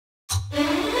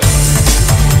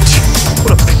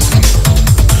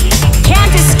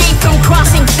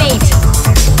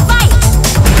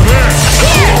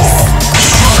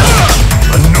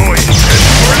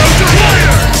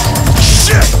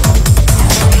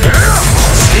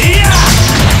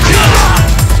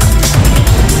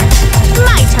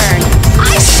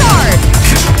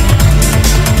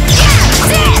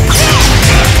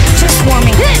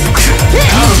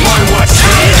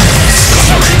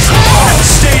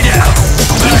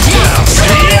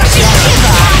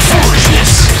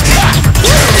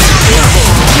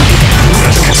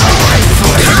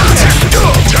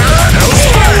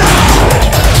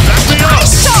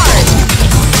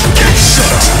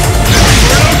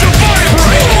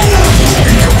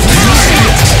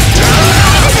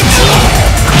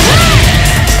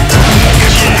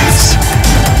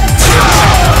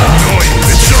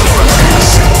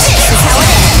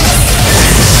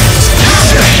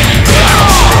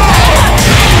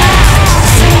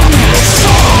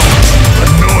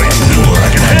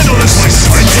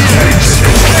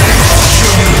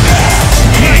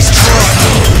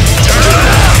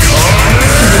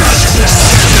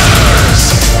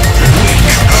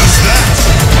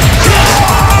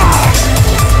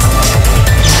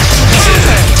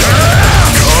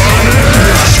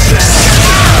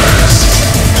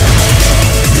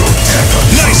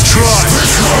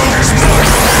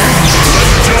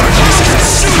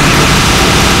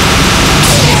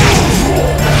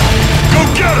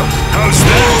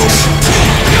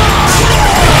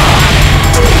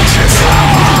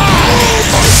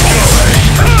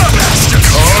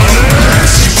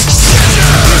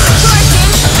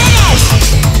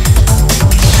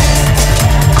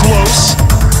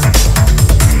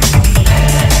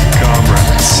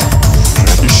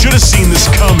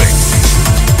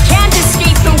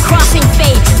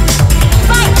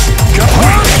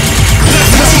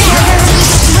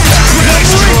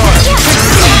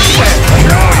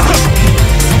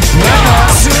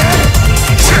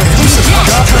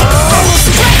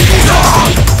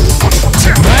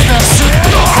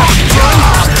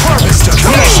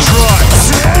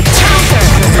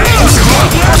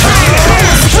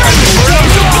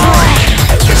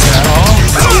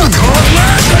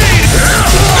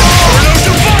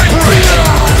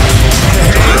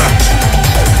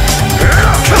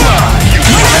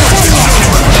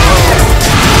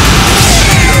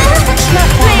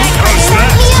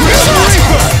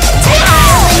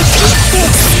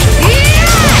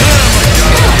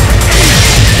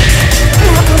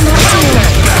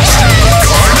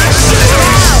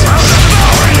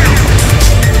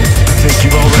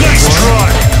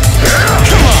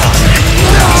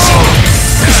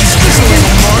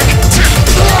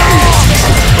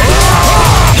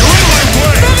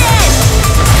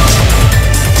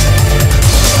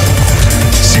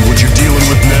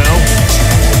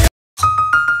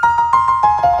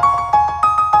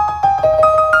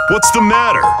What's the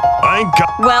matter? I ain't got...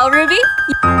 Well, Ruby?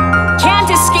 Can't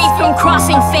escape from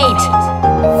crossing fate.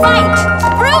 Fight!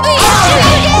 Ruby!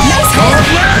 Nice hit!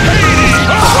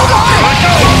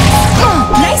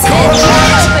 Nice hit!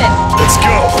 Open! Let's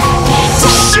go!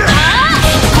 Shit!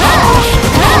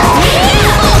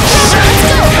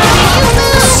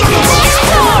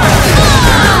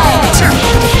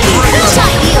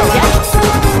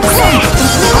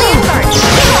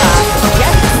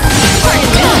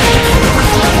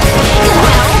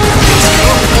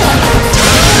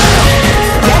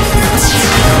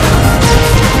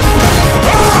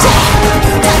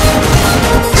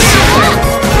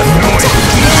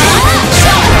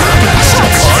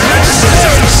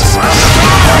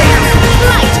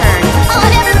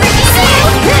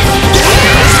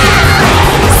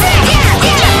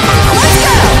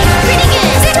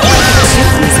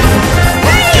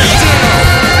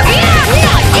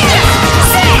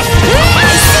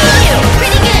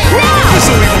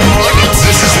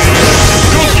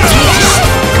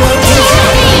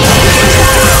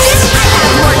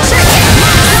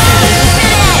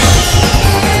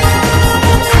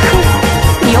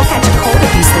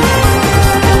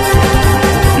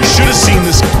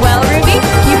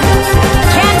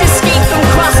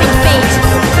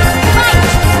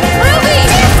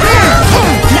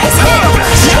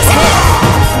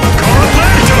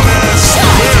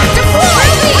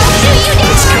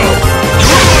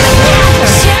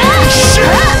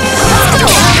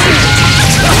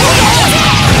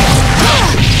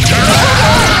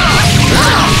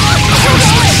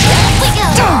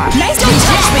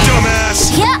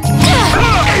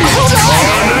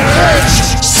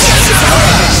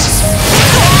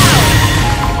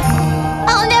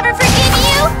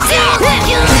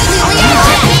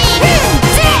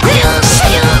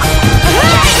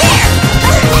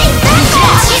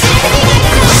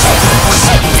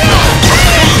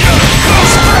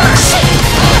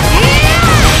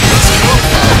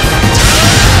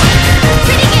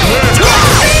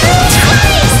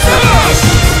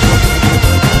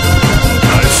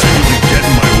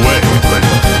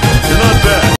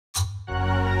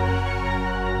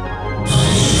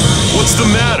 What's the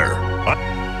matter?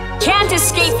 Can't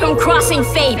escape from crossing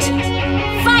fate.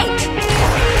 Fight!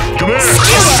 Come here!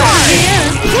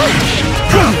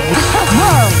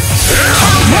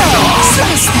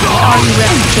 Are you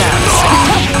ready, Chaos?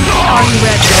 Are you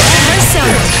ready?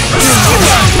 Persona!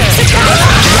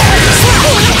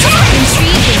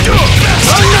 Intriguing!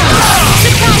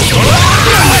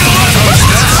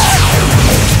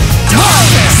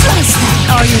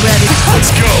 Are you ready?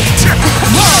 Let's go!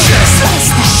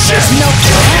 There's no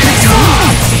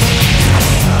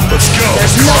Let's go!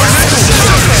 There's no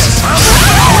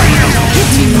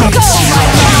Go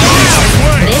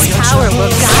This power will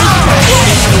guide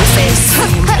you.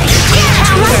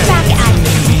 Right back at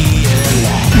you.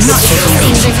 Not sure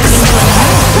things are coming to an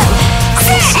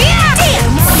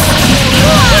end.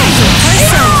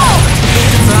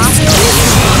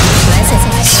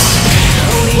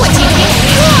 What do you think?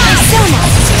 Persona!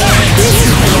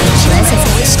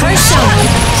 Persona!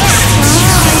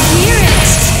 I hear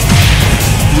it!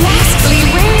 Lastly,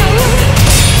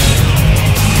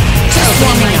 just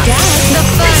warming up. The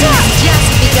fun has just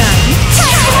begun.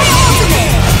 Time for my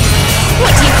ultimate!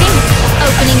 What do you think?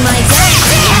 Opening my deck.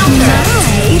 Nice!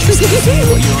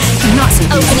 Not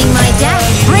opening my deck.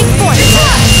 Break forth!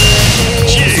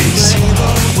 Jeez!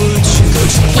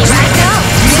 Here I go!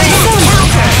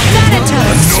 Counter!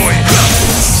 Thanatos! Annoying!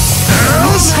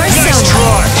 Persona!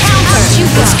 Try! Out you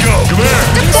go! Let's go! Come here!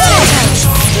 Thanatos!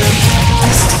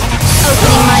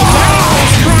 Opening my deck.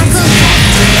 Crackle!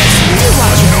 You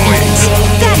watch your Annoying!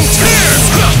 Thanatos!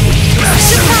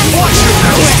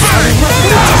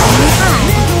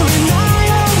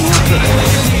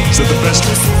 Is that the best?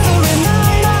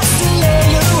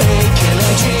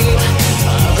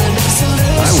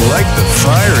 I like the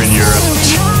fire in Europe.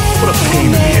 What a pain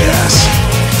in the ass.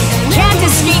 Can't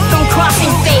escape from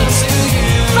crossing fate.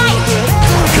 Fight!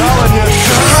 Calling you.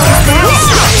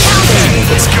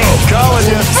 Let's go.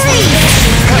 Calling you. Freeze!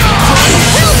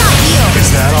 Will not yield. Is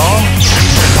that all?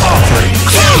 Offering.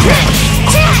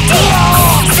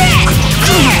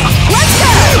 Let's go!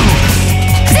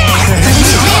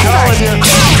 Calling you.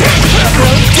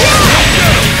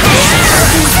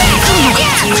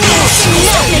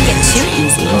 Don't make it too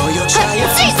easy.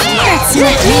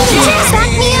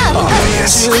 Back me up.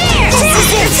 Yes. This is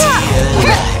it.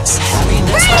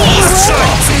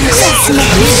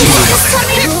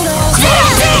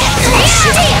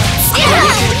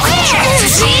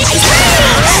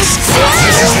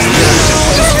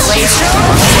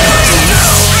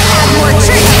 More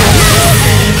tricks.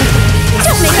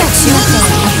 Don't make it too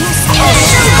easy.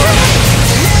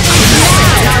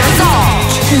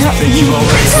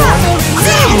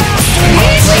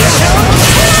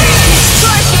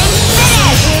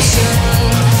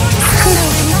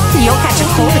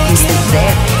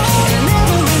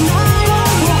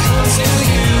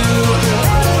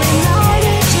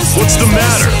 What's the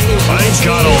matter? I ain't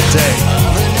got all day.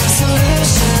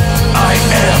 I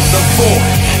am the void.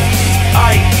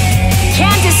 I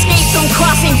Can't escape from crime.